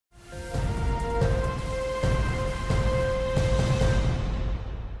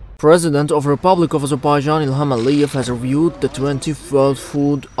President of Republic of Azerbaijan Ilham Aliyev has reviewed the 20th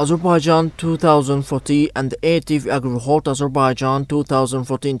WorldFood Azerbaijan-2014 and the 80th AgriHort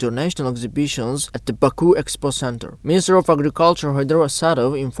Azerbaijan-2014 international exhibitions at the Baku Expo Center. Minister of Agriculture Haydar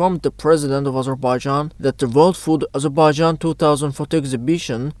Asadov informed the President of Azerbaijan that the WorldFood Azerbaijan-2014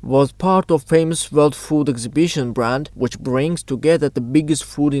 exhibition was part of famous World Food Exhibition brand, which brings together the biggest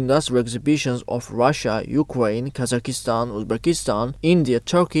food industry exhibitions of Russia, Ukraine, Kazakhstan, Uzbekistan, India,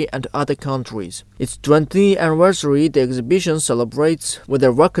 Turkey, and other countries. Its 20th anniversary, the exhibition celebrates with a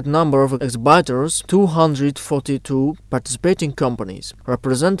record number of exhibitors, 242 participating companies.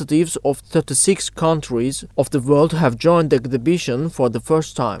 Representatives of 36 countries of the world have joined the exhibition for the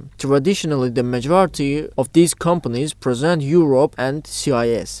first time. Traditionally, the majority of these companies present Europe and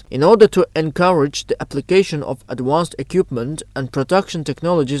CIS. In order to encourage the application of advanced equipment and production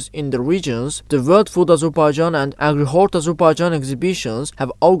technologies in the regions, the WorldFood Azerbaijan and AgriHort Azerbaijan exhibitions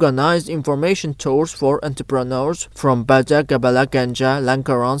have organized information tours for entrepreneurs from Baja, Gabala, Ganja,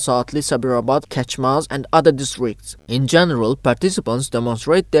 Lankaran, Saatli, Sabirabad, Kachmaz, and other districts. In general, participants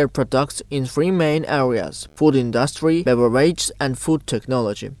demonstrate their products in three main areas: food industry, beverages, and food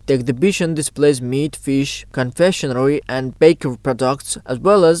technology. The exhibition displays meat, fish, confectionery, and bakery products, as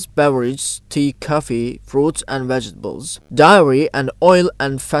well as beverages, tea, coffee, fruits and vegetables, dairy, and oil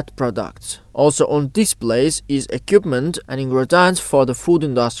and fat products. Also on displays is equipment and ingredients for the food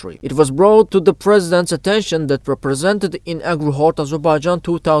industry. It was brought to the President's attention that represented in AgriHort Azerbaijan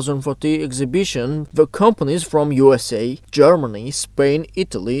 2014 exhibition were companies from USA, Germany, Spain,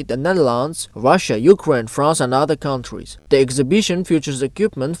 Italy, the Netherlands, Russia, Ukraine, France, and other countries. The exhibition features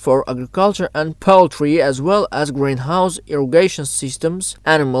equipment for agriculture and poultry, as well as greenhouse irrigation systems,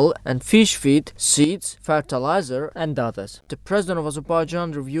 animal and fish feed, seeds, fertilizer, and others. The President of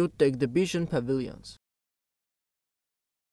Azerbaijan reviewed the exhibition pavilions.